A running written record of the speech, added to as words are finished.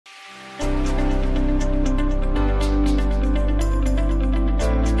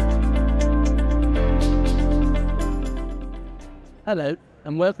Hello,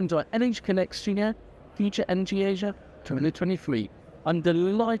 and welcome to our Energy Connect Studio, Future Energy Asia 2023. I'm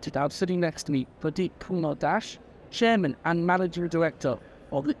delighted to have sitting next to me Pradip Kumar, Chairman and Managing Director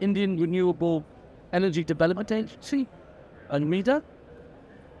of the Indian Renewable Energy Development Agency, IREDA,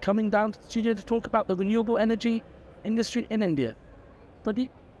 coming down to the studio to talk about the renewable energy industry in India.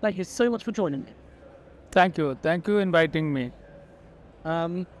 Pradip, thank you so much for joining me. Thank you. Thank you for inviting me.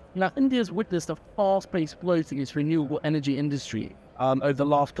 Now, India's witnessed a fast-paced growth in its renewable energy industry over the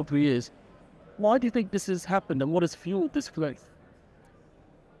last couple of years. Why do you think this has happened, and what has fueled this growth?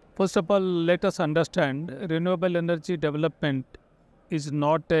 First of all, let us understand renewable energy development is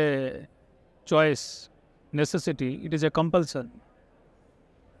not a choice, necessity. It is a compulsion.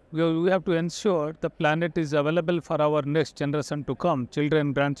 We have to ensure the planet is available for our next generation to come,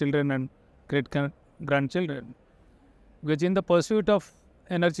 children, grandchildren, and great-grandchildren. Because in the pursuit of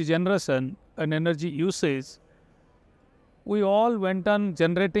energy generation and energy usage, we all went on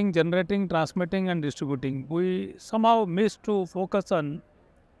generating, transmitting, and distributing. We somehow missed to focus on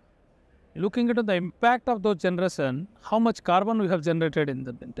looking into the impact of those generation, how much carbon we have generated in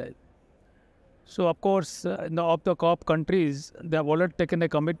the meantime. So, of course, in the COP countries, they have already taken a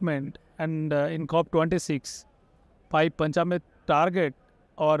commitment, and in COP26, 5 Panchamit target,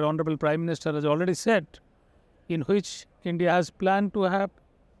 our Honorable Prime Minister has already set, in which India has planned to have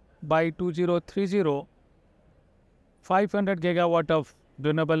by 2030 500 gigawatt of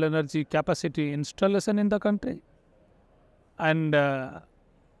renewable energy capacity installation in the country, and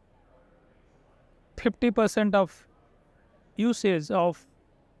 50% of usage of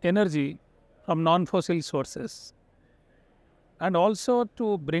energy from non-fossil sources, and also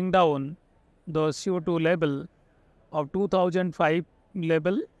to bring down the CO2 level of 2005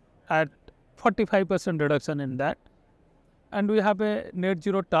 level at 45% reduction in that. And we have a net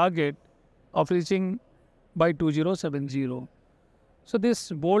zero target of reaching by 2070. So this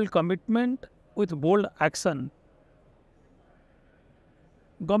bold commitment with bold action,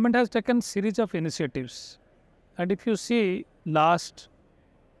 government has taken series of initiatives. And if you see last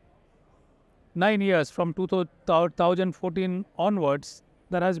 9 years from 2014 onwards,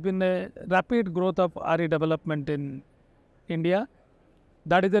 there has been a rapid growth of RE development in India.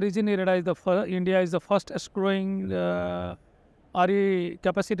 That is the reason India is the fastest growing RE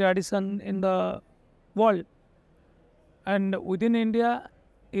capacity addition in the world. And within India,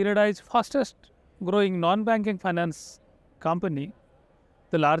 IREDA is fastest growing non-banking finance company,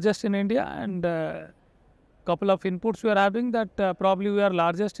 the largest in India, and couple of inputs we are having that probably we are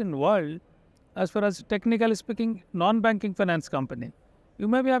largest in world as far as technically speaking non-banking finance company. You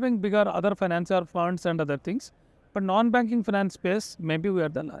may be having bigger other financial funds and other things, but non-banking finance space, maybe we are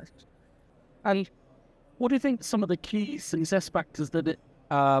the largest. And what do you think some of the key success factors that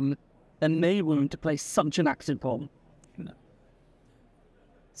enable them to play such an active role?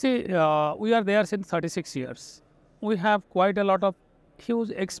 See, we are there since 36 years. We have quite a lot of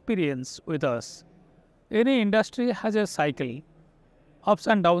huge experience with us. Any industry has a cycle, ups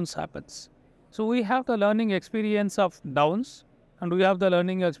and downs happens. So we have the learning experience of downs, and we have the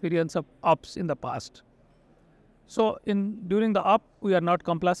learning experience of ups in the past. So during the up, we are not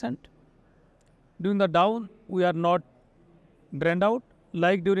complacent. During the down, we are not drained out.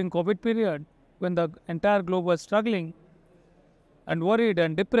 Like during COVID period, when the entire globe was struggling and worried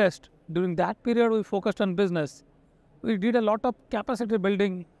and depressed, during that period we focused on business. We did a lot of capacity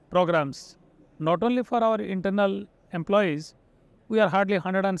building programs, not only for our internal employees. We are hardly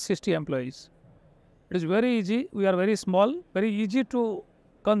 160 employees. It is very easy. We are very small, very easy to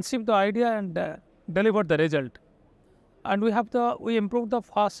conceive the idea and deliver the result. And we improved the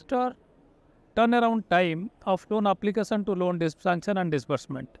faster turnaround time of loan application to loan sanction and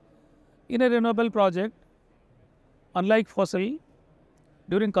disbursement. In a renewable project, unlike fossil,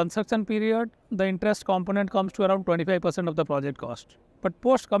 during construction period, the interest component comes to around 25% of the project cost. But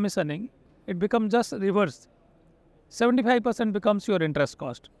post-commissioning, it becomes just reverse. 75% becomes your interest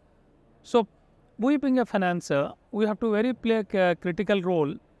cost. So, we being a financer, we have to play a critical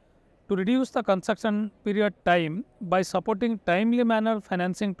role to reduce the construction period time by supporting timely manner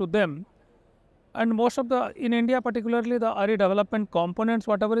financing to them. And most of in India particularly, the RE development components,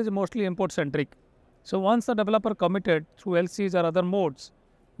 whatever is mostly import centric. So once the developer committed through LCs or other modes,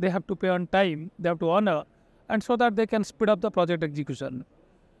 they have to pay on time, they have to honor, and so that they can speed up the project execution.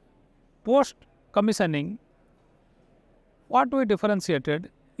 Post commissioning, what we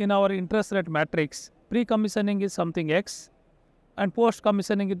differentiated in our interest rate matrix, pre-commissioning is something X and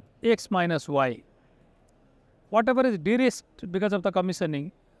post-commissioning is X minus Y. Whatever is de-risked because of the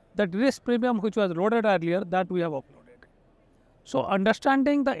commissioning, that risk premium which was loaded earlier, that we have uploaded. So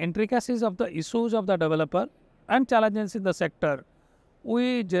understanding the intricacies of the issues of the developer and challenges in the sector,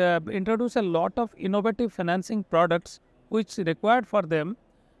 we introduce a lot of innovative financing products which required for them.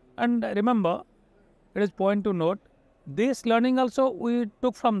 And remember, it is point to note, this learning also we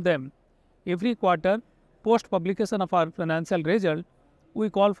took from them. Every quarter, post publication of our financial result, we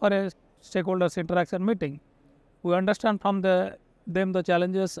call for a stakeholders interaction meeting. We understand from them the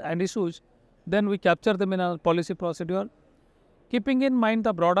challenges and issues, then we capture them in a policy procedure, keeping in mind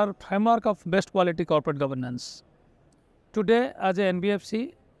the broader framework of best quality corporate governance. Today, as a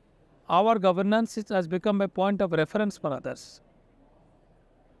NBFC, our governance has become a point of reference for others.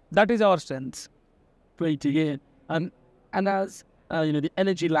 That is our strength. Great to hear. And as the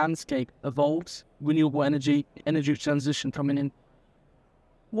energy landscape evolves, renewable energy transition coming in,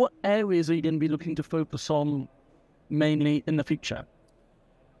 what areas are you going to be looking to focus on mainly in the future?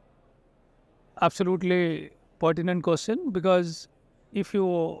 Absolutely pertinent question, because if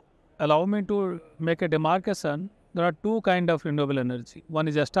you allow me to make a demarcation, there are two kinds of renewable energy. One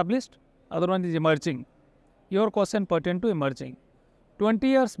is established, other one is emerging. Your question pertained to emerging. 20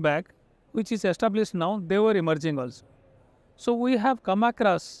 years back, which is established now, they were emerging also. So we have come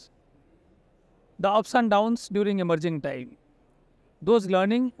across the ups and downs during emerging time. Those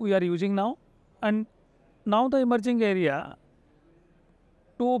learning we are using now, and now the emerging area,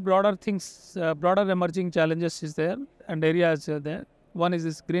 two broader things, broader emerging challenges is there and areas are there. One is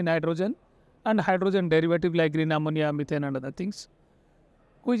this green hydrogen and hydrogen derivative like green ammonia, methane and other things,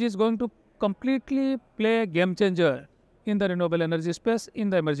 which is going to completely play a game changer in the renewable energy space in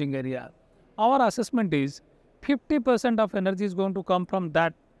the emerging area. Our assessment is 50% of energy is going to come from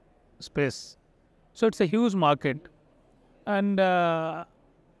that space. So it's a huge market. And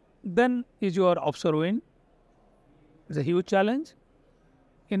then is your offshore wind. It's a huge challenge.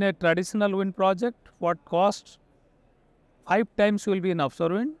 In a traditional wind project, what costs 5 times will be in offshore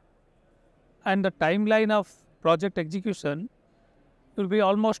wind, and the timeline of project execution will be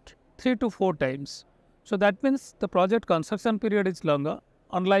almost 3 to 4 times. So that means the project construction period is longer,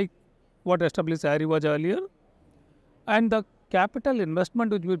 unlike what established IREDA was earlier, and the capital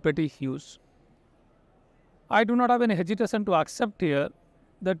investment will be pretty huge. I do not have any hesitation to accept here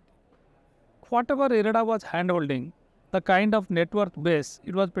that whatever IREDA was handholding, the kind of net worth base,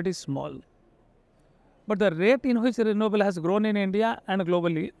 it was pretty small. But the rate in which renewable has grown in India and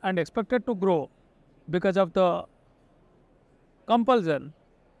globally and expected to grow because of the compulsion,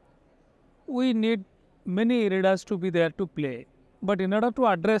 we need many IREDAs to be there to play. But in order to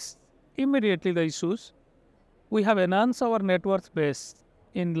address immediately the issues, we have enhanced our net worth base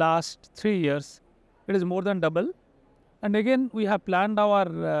in last 3 years. It is more than double. And again, we have planned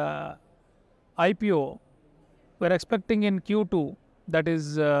our IPO. We are expecting in Q2, that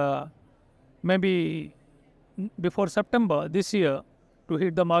is maybe before September this year, to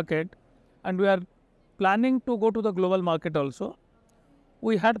hit the market. And we are planning to go to the global market also.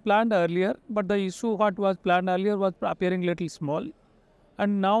 We had planned earlier, but the issue what was planned earlier was appearing little small.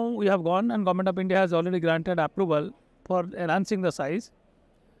 And now we have gone, and Government of India has already granted approval for enhancing the size.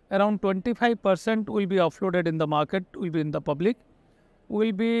 Around 25% will be offloaded in the market, will be in the public. We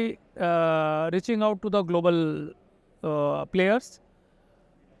will be reaching out to the global players.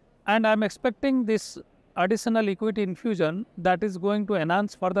 And I am expecting this additional equity infusion that is going to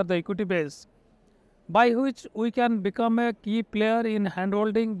enhance further the equity base, by which we can become a key player in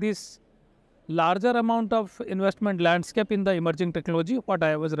handholding this larger amount of investment landscape in the emerging technology, what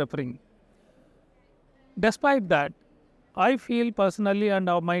I was referring. Despite that, I feel personally, and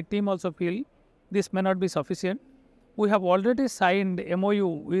my team also feel, this may not be sufficient. We have already signed MOU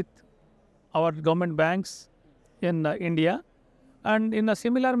with our government banks in India, and in a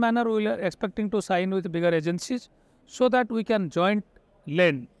similar manner we are expecting to sign with bigger agencies so that we can joint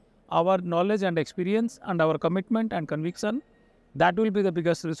lend our knowledge and experience and our commitment and conviction. That will be the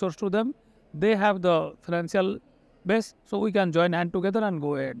biggest resource to them. They have the financial base, so we can join hand together and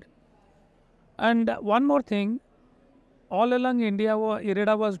go ahead. And one more thing, all along India,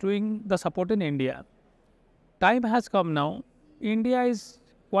 IREDA was doing the support in India. Time has come now. India is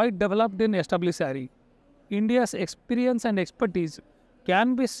quite developed in established area. India's experience and expertise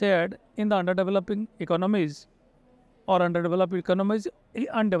can be shared in the underdeveloping economies or underdeveloped economies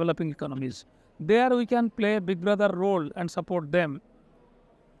and developing economies. There we can play a big brother role and support them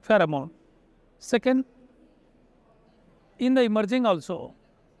fair amount. Second, in the emerging also,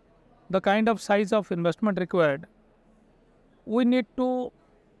 the kind of size of investment required, we need to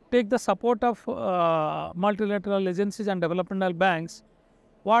take the support of multilateral agencies and developmental banks,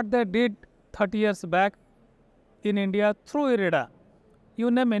 what they did 30 years back in India through IREDA. You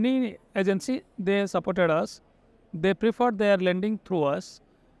name any agency, they supported us. They preferred their lending through us.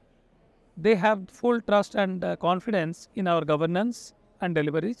 They have full trust and confidence in our governance and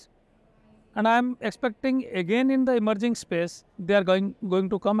deliveries. And I am expecting again in the emerging space, they are going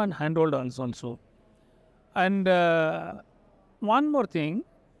to come and handhold us also. And one more thing,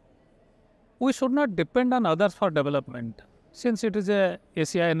 we should not depend on others for development. Since it is a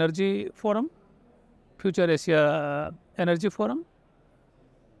Asia Energy Forum, Future Asia Energy Forum,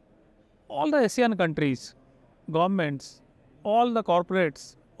 all the ASEAN countries, governments, all the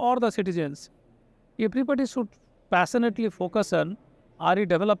corporates, or the citizens, everybody should passionately focus on RE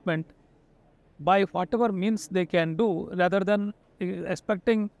development by whatever means they can do, rather than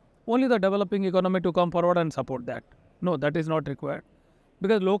expecting only the developing economy to come forward and support that. No, that is not required.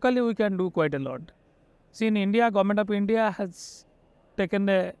 Because locally we can do quite a lot. See, in India, Government of India has taken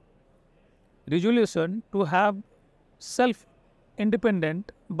a resolution to have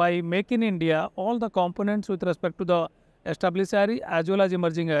self-independent by making India all the components with respect to the established RE as well as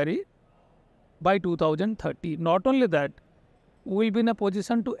emerging RE by 2030. Not only that, we will be in a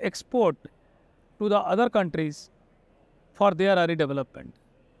position to export to the other countries for their RE development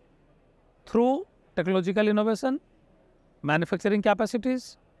through technological innovation, manufacturing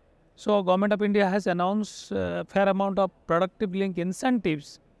capacities. So, Government of India has announced a fair amount of productive link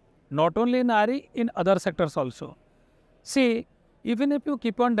incentives, not only in RE, in other sectors also. See, even if you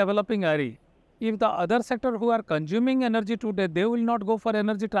keep on developing RE, if the other sector who are consuming energy today, they will not go for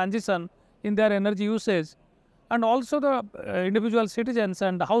energy transition in their energy usage, and also the individual citizens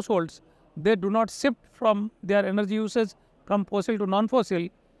and households, they do not shift from their energy usage from fossil to non-fossil,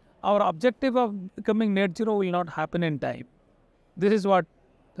 our objective of becoming net zero will not happen in time. This is what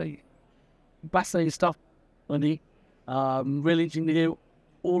the Fascinating stuff, Andy. Really interesting to hear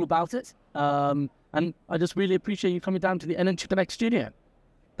all about it. And I just really appreciate you coming down to the Energy Connect studio.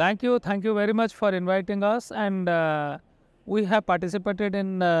 Thank you very much for inviting us. And we have participated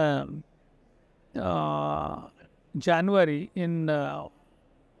in January in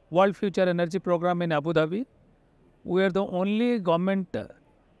World Future Energy Program in Abu Dhabi. We are the only government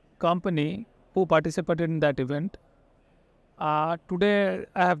company who participated in that event. Today,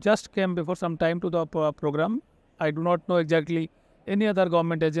 I have just came before some time to the program. I do not know exactly any other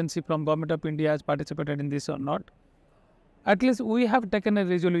government agency from Government of India has participated in this or not. At least we have taken a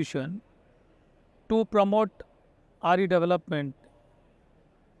resolution to promote RE development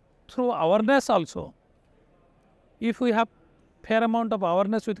through awareness also. If we have fair amount of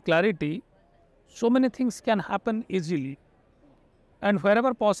awareness with clarity, so many things can happen easily. And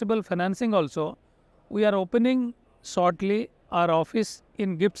wherever possible, financing also, we are opening shortly our office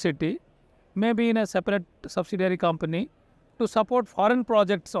in Gift City, maybe in a separate subsidiary company, to support foreign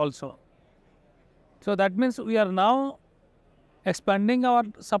projects also. So that means we are now expanding our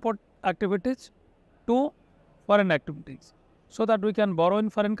support activities to foreign activities, so that we can borrow in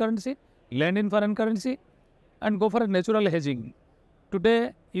foreign currency, lend in foreign currency, and go for a natural hedging.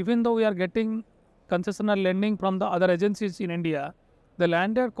 Today, even though we are getting concessional lending from the other agencies in India, the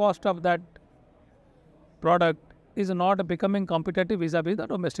landed cost of that product is not becoming competitive vis-a-vis the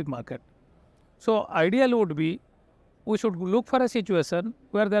domestic market. So, ideal would be, we should look for a situation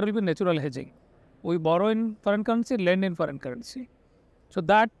where there will be natural hedging. We borrow in foreign currency, lend in foreign currency. So,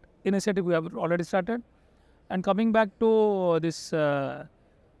 that initiative we have already started. And coming back to this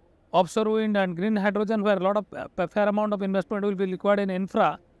offshore wind and green hydrogen, where a lot of a fair amount of investment will be required in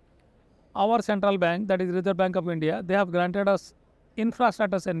infra, our central bank, that is Reserve Bank of India, they have granted us infra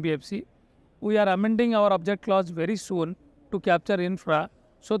status NBFC. We are amending our object clause very soon to capture infra,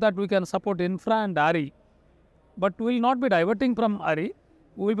 so that we can support infra and RE. But we will not be diverting from RE.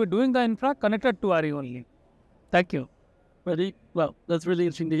 We will be doing the infra connected to RE only. Thank you. Really? Well, that's really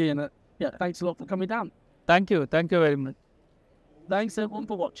interesting to hear. And, yeah, thanks a lot for coming down. Thank you very much. Thanks everyone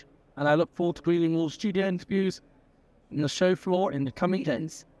for watching. And I look forward to bringing more studio interviews in the show floor in the coming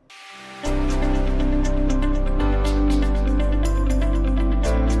days.